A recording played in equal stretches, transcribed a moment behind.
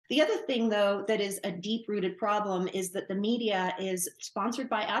The other thing, though, that is a deep rooted problem is that the media is sponsored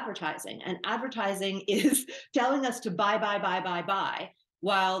by advertising, and advertising is telling us to buy, buy, buy, buy, buy,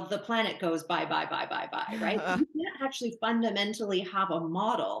 while the planet goes buy, buy, buy, buy, buy, right? You can't actually fundamentally have a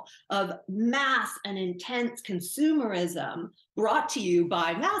model of mass and intense consumerism brought to you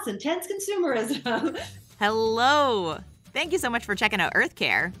by mass intense consumerism. Hello. Thank you so much for checking out Earth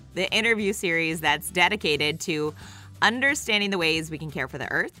Care, the interview series that's dedicated to understanding the ways we can care for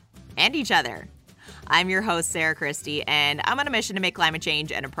the Earth and each other. I'm your host, Sarah Christie, and I'm on a mission to make climate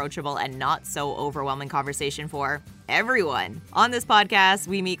change an approachable and not so overwhelming conversation for everyone. On this podcast,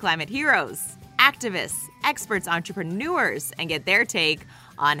 we meet climate heroes, activists, experts, entrepreneurs, and get their take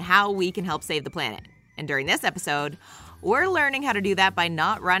on how we can help save the planet. And during this episode, we're learning how to do that by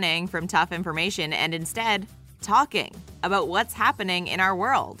not running from tough information and instead talking about what's happening in our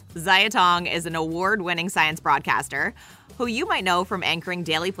world. Zaya Tong is an award-winning science broadcaster who you might know from anchoring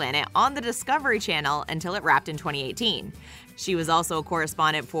Daily Planet on the Discovery Channel until it wrapped in 2018. She was also a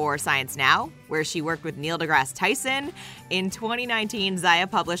correspondent for Science Now, where she worked with Neil deGrasse Tyson. In 2019, Zaya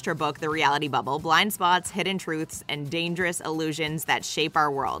published her book, The Reality Bubble: Blind Spots, Hidden Truths, and Dangerous Illusions That Shape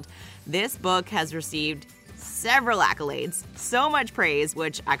Our World. This book has received several accolades, so much praise,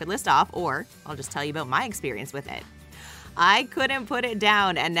 which I could list off, or I'll just tell you about my experience with it. I couldn't put it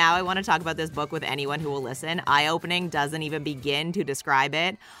down, and now I want to talk about this book with anyone who will listen. Eye-opening doesn't even begin to describe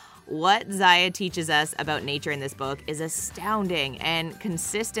it. What Zaya teaches us about nature in this book is astounding and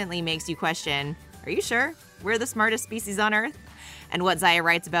consistently makes you question, are you sure we're the smartest species on Earth? And what Zaya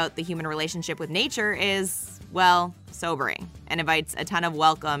writes about the human relationship with nature is, well, sobering and invites a ton of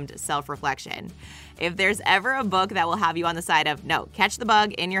welcomed self-reflection. If there's ever a book that will have you on the side of, no, catch the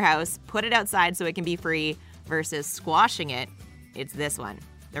bug in your house, put it outside so it can be free, versus squashing it, it's this one,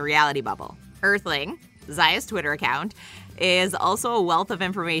 The Reality Bubble. Earthling, Zaya's Twitter account, is also a wealth of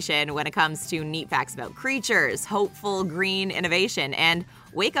information when it comes to neat facts about creatures, hopeful green innovation, and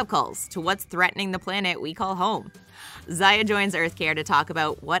wake-up calls to what's threatening the planet we call home. Zaya joins Earth Care to talk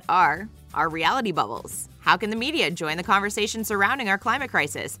about what are our reality bubbles. How can the media join the conversation surrounding our climate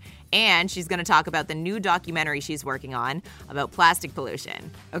crisis? And she's going to talk about the new documentary she's working on about plastic pollution.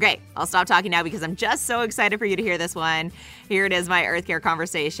 Okay, I'll stop talking now because I'm just so excited for you to hear this one. Here it is, my Earth Care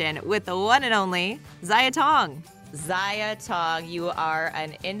conversation with the one and only Zaya Tong. Zaya Tong, you are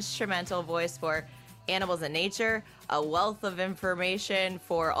an instrumental voice for animals and nature, a wealth of information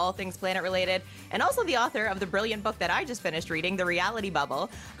for all things planet related, and also the author of the brilliant book that I just finished reading, The Reality Bubble,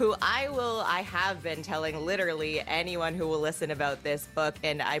 who I have been telling literally anyone who will listen about this book,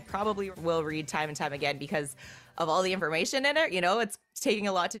 and I probably will read time and time again because of all the information in it. You know, it's taking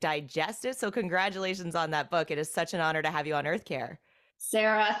a lot to digest it. So congratulations on that book. It is such an honor to have you on Earth Care.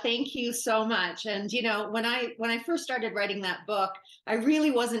 Sarah, thank you so much. And when I first started writing that book, I really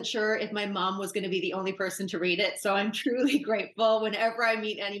wasn't sure if my mom was going to be the only person to read it. So I'm truly grateful whenever I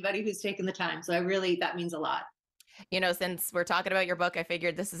meet anybody who's taken the time. So that means a lot. You know, since we're talking about your book, I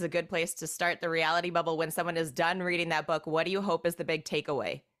figured this is a good place to start The Reality Bubble. When someone is done reading that book, what do you hope is the big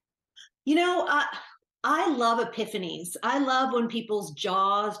takeaway? I love epiphanies. I love when people's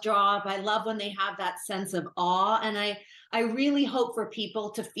jaws drop. I love when they have that sense of awe. And I really hope for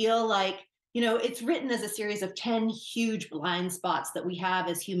people to feel like, it's written as a series of 10 huge blind spots that we have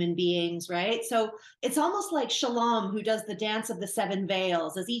as human beings, right? So it's almost like Shalom, who does the dance of the seven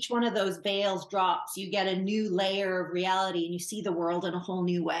veils. As each one of those veils drops, you get a new layer of reality and you see the world in a whole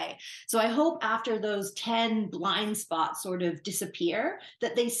new way. So I hope after those 10 blind spots sort of disappear,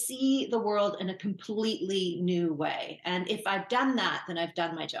 that they see the world in a completely new way. And if I've done that, then I've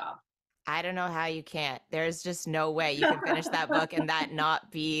done my job. I don't know how you can't. There's just no way you can finish that book and that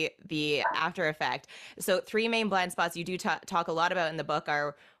not be the after effect. So 3 main blind spots you do talk a lot about in the book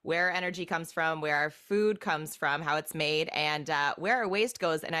are where energy comes from, where our food comes from, how it's made, and where our waste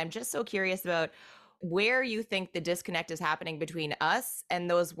goes. And I'm just so curious about where you think the disconnect is happening between us and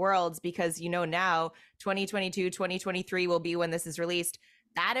those worlds, because now 2022, 2023 will be when this is released.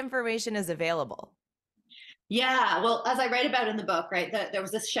 That information is available. Yeah, well, as I write about in the book, right, there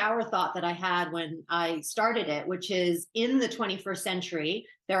was this shower thought that I had when I started it, which is in the 21st century,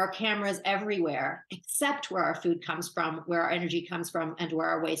 there are cameras everywhere, except where our food comes from, where our energy comes from, and where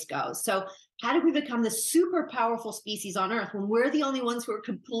our waste goes. So how did we become the super powerful species on Earth when we're the only ones who are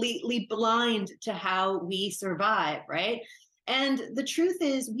completely blind to how we survive, right? And the truth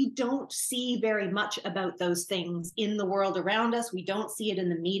is, we don't see very much about those things in the world around us. We don't see it in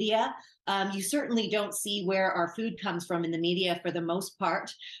the media. You certainly don't see where our food comes from in the media for the most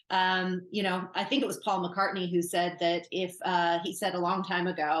part. I think it was Paul McCartney who said that if he said a long time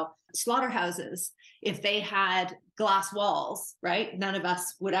ago, slaughterhouses, if they had glass walls, right? None of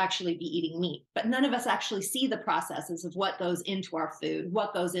us would actually be eating meat, but none of us actually see the processes of what goes into our food,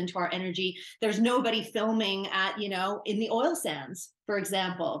 what goes into our energy. There's nobody filming at, in the oil sands, for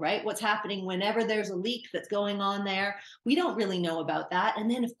example, right? What's happening whenever there's a leak that's going on there. We don't really know about that. And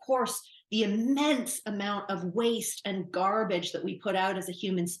then, of course, the immense amount of waste and garbage that we put out as a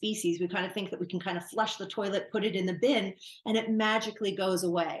human species. We kind of think that we can kind of flush the toilet, put it in the bin, and it magically goes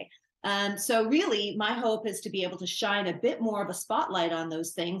away. So really, my hope is to be able to shine a bit more of a spotlight on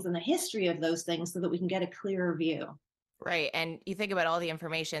those things and the history of those things so that we can get a clearer view. Right. And you think about all the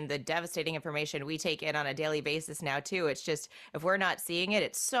information, the devastating information we take in on a daily basis now, too. It's just, if we're not seeing it,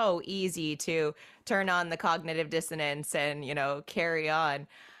 it's so easy to turn on the cognitive dissonance and, carry on.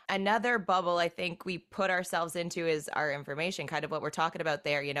 Another bubble I think we put ourselves into is our information, kind of what we're talking about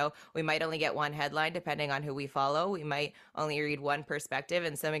there. We might only get one headline depending on who we follow. We might only read one perspective.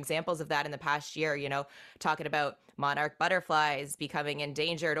 And some examples of that in the past year, talking about monarch butterflies becoming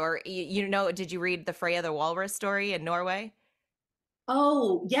endangered. Or, did you read the Freya the Walrus story in Norway?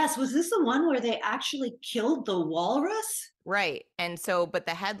 Oh, yes. Was this the one where they actually killed the walrus? Right. And so, but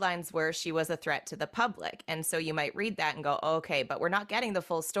the headlines were she was a threat to the public. And so you might read that and go, okay, but we're not getting the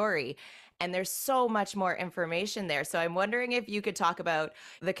full story. And there's so much more information there. So I'm wondering if you could talk about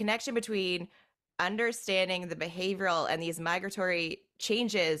the connection between understanding the behavioral and these migratory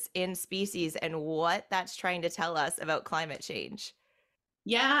changes in species and what that's trying to tell us about climate change.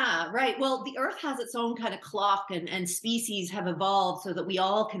 Yeah, right. Well, the Earth has its own kind of clock, and species have evolved so that we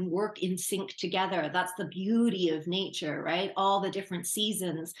all can work in sync together. That's the beauty of nature, right? All the different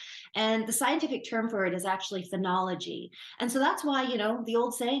seasons. And the scientific term for it is actually phenology. And so that's why, the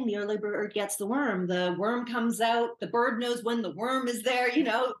old saying, the early bird gets the worm comes out, the bird knows when the worm is there.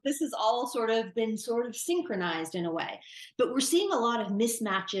 This has all sort of been synchronized in a way. But we're seeing a lot of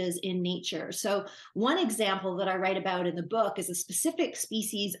mismatches in nature. So one example that I write about in the book is a specific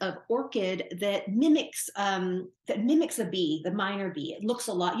species of orchid that mimics a bee, the minor bee. It looks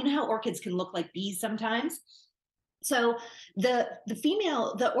a lot. You know how orchids can look like bees sometimes? So the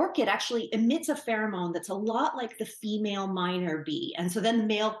orchid actually emits a pheromone that's a lot like the female minor bee. And so then the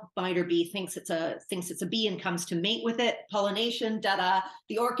male minor bee thinks it's a bee and comes to mate with it, pollination,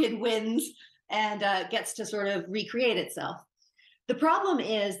 the orchid wins and gets to sort of recreate itself. The problem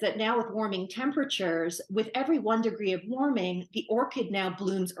is that now with warming temperatures, with every 1 degree of warming, the orchid now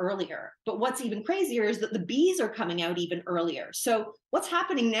blooms earlier. But what's even crazier is that the bees are coming out even earlier. So what's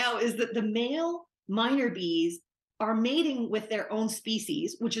happening now is that the male minor bees are mating with their own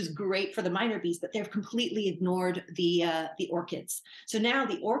species, which is great for the minor bees, but they've completely ignored the orchids. So now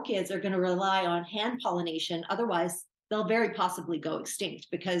the orchids are going to rely on hand pollination. Otherwise, they'll very possibly go extinct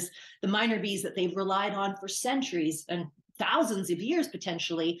because the minor bees that they've relied on for centuries and thousands of years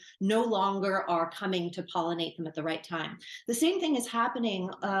potentially no longer are coming to pollinate them at the right time. The same thing is happening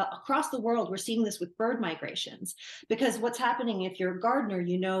across the world. We're seeing this with bird migrations, because what's happening, if you're a gardener,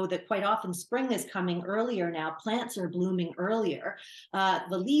 you know that quite often spring is coming earlier now. Plants are blooming earlier. The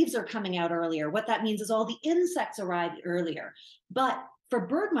leaves are coming out earlier. What that means is all the insects arrive earlier. But for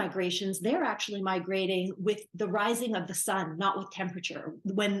bird migrations, they're actually migrating with the rising of the sun, not with temperature,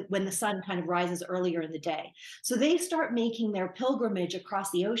 when the sun kind of rises earlier in the day. So they start making their pilgrimage across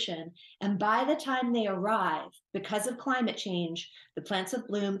the ocean. And by the time they arrive, because of climate change, the plants have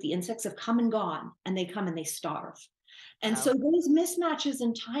bloomed, the insects have come and gone, and they come and they starve. And so those mismatches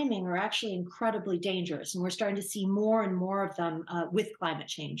in timing are actually incredibly dangerous. And we're starting to see more and more of them with climate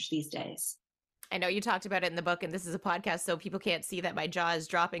change these days. I know you talked about it in the book, and this is a podcast, so people can't see that my jaw is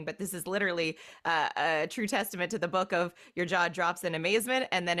dropping, but this is literally a true testament to the book of your jaw drops in amazement,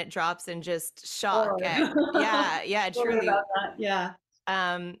 and then it drops in just shock. Yeah, truly. About that. Yeah.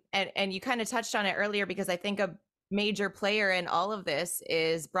 And you kind of touched on it earlier, because I think a major player in all of this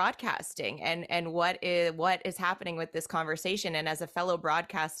is broadcasting and what is happening with this conversation. And as a fellow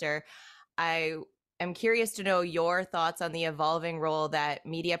broadcaster, I'm curious to know your thoughts on the evolving role that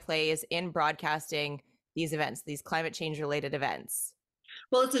media plays in broadcasting these events, these climate change related events.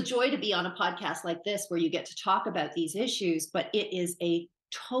 Well, it's a joy to be on a podcast like this where you get to talk about these issues, but it is a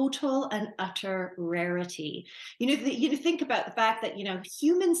total and utter rarity. You think about the fact that,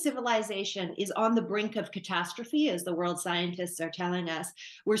 human civilization is on the brink of catastrophe, as the world scientists are telling us.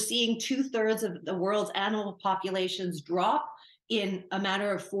 We're seeing 2/3 of the world's animal populations drop in a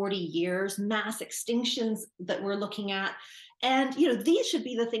matter of 40 years, mass extinctions that we're looking at. And, these should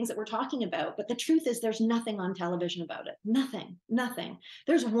be the things that we're talking about. But the truth is, there's nothing on television about it. Nothing, nothing.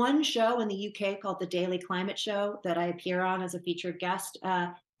 There's one show in the UK called The Daily Climate Show that I appear on as a featured guest.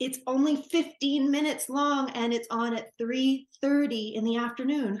 It's only 15 minutes long and it's on at 3:30 in the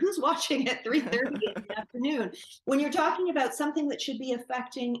afternoon. Who's watching at 3:30 in the afternoon when you're talking about something that should be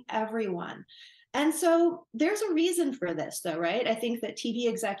affecting everyone? And so there's a reason for this, though, right? I think that TV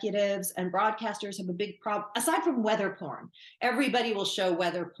executives and broadcasters have a big problem. Aside from weather porn, everybody will show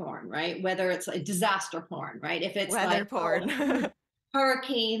weather porn, right? Whether it's like disaster porn, right? If it's Weather like porn.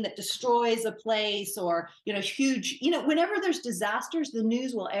 hurricane that destroys a place, or huge, whenever there's disasters, the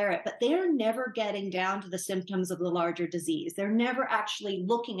news will air it, but they're never getting down to the symptoms of the larger disease. They're never actually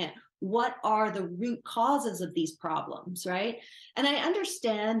looking at what are the root causes of these problems, right? And I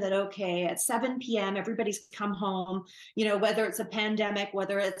understand that, okay, at 7 p.m., everybody's come home, whether it's a pandemic,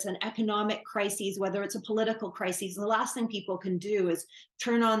 whether it's an economic crisis, whether it's a political crisis, the last thing people can do is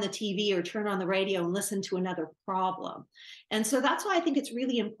turn on the TV or turn on the radio and listen to another problem. And so that's why I think it's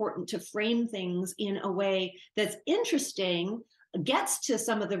really important to frame things in a way that's interesting, gets to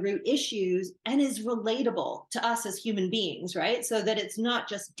some of the root issues, and is relatable to us as human beings, right? So that it's not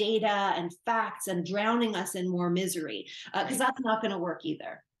just data and facts and drowning us in more misery, because that's not going to work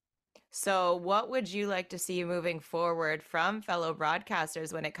either. So, what would you like to see moving forward from fellow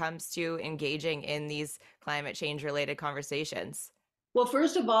broadcasters when it comes to engaging in these climate change related conversations? Well,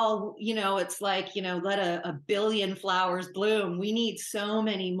 first of all, it's like, let a billion flowers bloom. We need so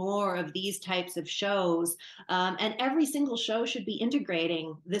many more of these types of shows. And every single show should be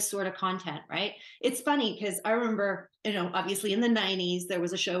integrating this sort of content, right? It's funny because I remember, obviously in the 90s, there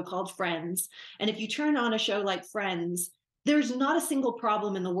was a show called Friends. And if you turn on a show like Friends, there's not a single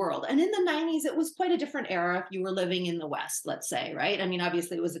problem in the world. And in the 90s, it was quite a different era if you were living in the West, let's say, right? I mean,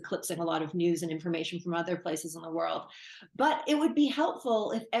 obviously, it was eclipsing a lot of news and information from other places in the world. But it would be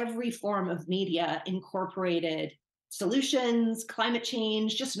helpful if every form of media incorporated solutions, climate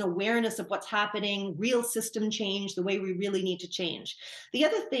change, just an awareness of what's happening, real system change, the way we really need to change. The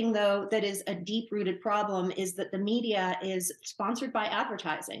other thing, though, that is a deep-rooted problem is that the media is sponsored by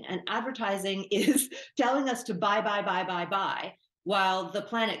advertising, and advertising is telling us to buy, while the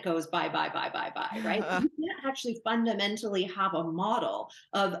planet goes buy, right? You can't actually fundamentally have a model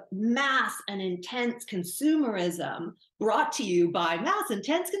of mass and intense consumerism brought to you by mass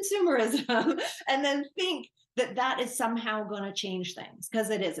intense consumerism and then think that is somehow going to change things,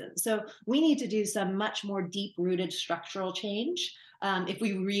 because it isn't. So we need to do some much more deep-rooted structural change if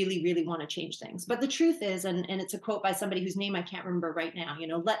we really, really want to change things. But the truth is, and it's a quote by somebody whose name I can't remember right now,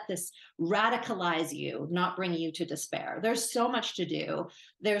 let this radicalize you, not bring you to despair. There's so much to do.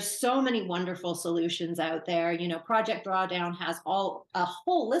 There's so many wonderful solutions out there. Project Drawdown has a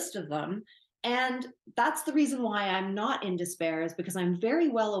whole list of them. And that's the reason why I'm not in despair, is because I'm very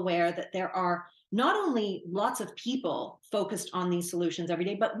well aware that there are not only lots of people focused on these solutions every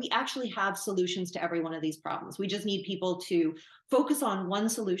day, but we actually have solutions to every one of these problems. We just need people to focus on one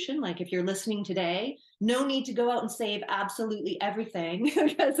solution. Like if you're listening today, no need to go out and save absolutely everything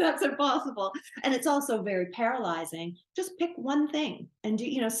because that's impossible. And it's also very paralyzing. Just pick one thing and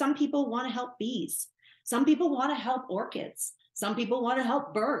do, some people want to help bees. Some people want to help orchids. Some people want to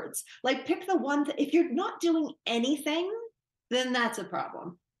help birds. Like pick the one. If you're not doing anything, then that's a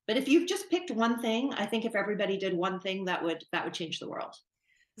problem. But if you've just picked one thing, I think if everybody did one thing, that would change the world.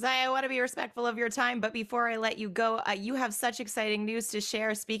 Zaya, I want to be respectful of your time, but before I let you go, you have such exciting news to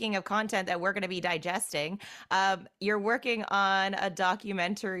share. Speaking of content that we're going to be digesting, you're working on a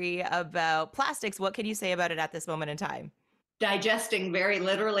documentary about plastics. What can you say about it at this moment in time? Digesting very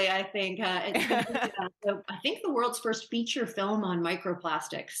literally, I think. So I think the world's first feature film on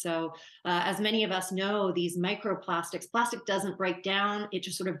microplastics. So as many of us know, these microplastics, plastic doesn't break down. It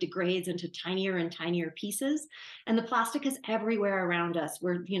just sort of degrades into tinier and tinier pieces. And the plastic is everywhere around us.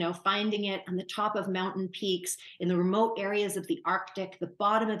 We're, finding it on the top of mountain peaks, in the remote areas of the Arctic, the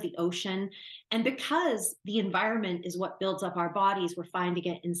bottom of the ocean. And because the environment is what builds up our bodies, we're finding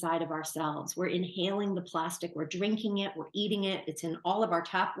it inside of ourselves. We're inhaling the plastic, we're drinking it, we're eating it. It's in all of our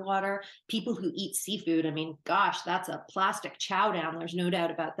tap water. People who eat seafood, I mean, gosh, that's a plastic chow down. There's no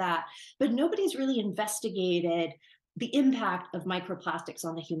doubt about that. But nobody's really investigated the impact of microplastics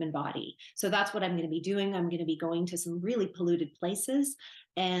on the human body. So that's what I'm going to be doing. I'm going to be going to some really polluted places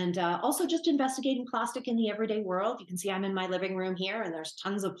and also just investigating plastic in the everyday world. You can see I'm in my living room here and there's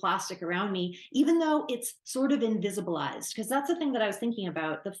tons of plastic around me, even though it's sort of invisibilized, because that's the thing that I was thinking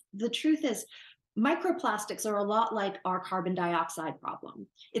about. The truth is, Microplastics are a lot like our carbon dioxide problem.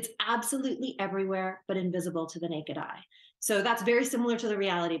 It's absolutely everywhere, but invisible to the naked eye. So that's very similar to the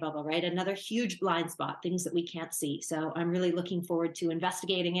reality bubble, right? Another huge blind spot, things that we can't see. So I'm really looking forward to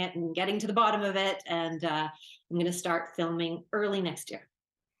investigating it and getting to the bottom of it. And I'm going to start filming early next year.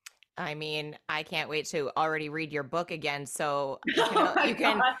 I mean, I can't wait to already read your book again. So Oh my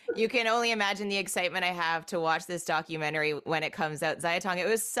God. you can only imagine the excitement I have to watch this documentary when it comes out. Zaya Tong, it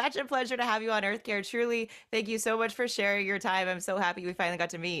was such a pleasure to have you on Earth Care. Truly, thank you so much for sharing your time. I'm so happy we finally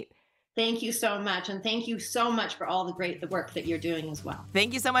got to meet. Thank you so much. And thank you so much for all the work that you're doing as well.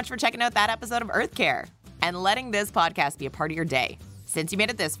 Thank you so much for checking out that episode of Earth Care and letting this podcast be a part of your day. Since you made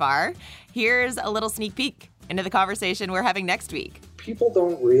it this far, here's a little sneak peek into the conversation we're having next week. People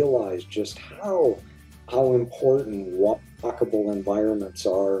don't realize just how important walkable environments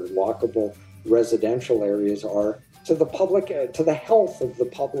are, walkable residential areas are to the public, to the health of the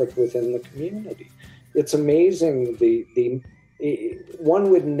public within the community. It's amazing. One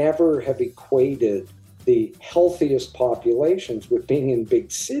would never have equated the healthiest populations with being in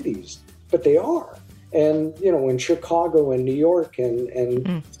big cities, but they are. And, in Chicago and New York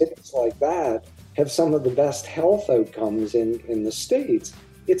and cities like that have some of the best health outcomes in the States.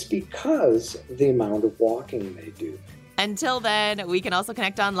 It's because the amount of walking they do. Until then, we can also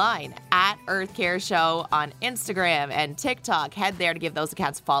connect online at Earth Care Show on Instagram and TikTok. Head there to give those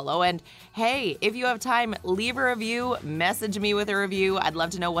accounts a follow. And hey, if you have time, leave a review, message me with a review. I'd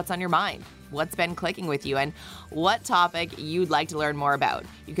love to know what's on your mind, what's been clicking with you, and what topic you'd like to learn more about.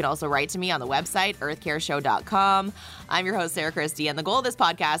 You can also write to me on the website, earthcareshow.com. I'm your host, Sarah Christie, and the goal of this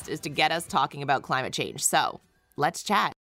podcast is to get us talking about climate change. So let's chat.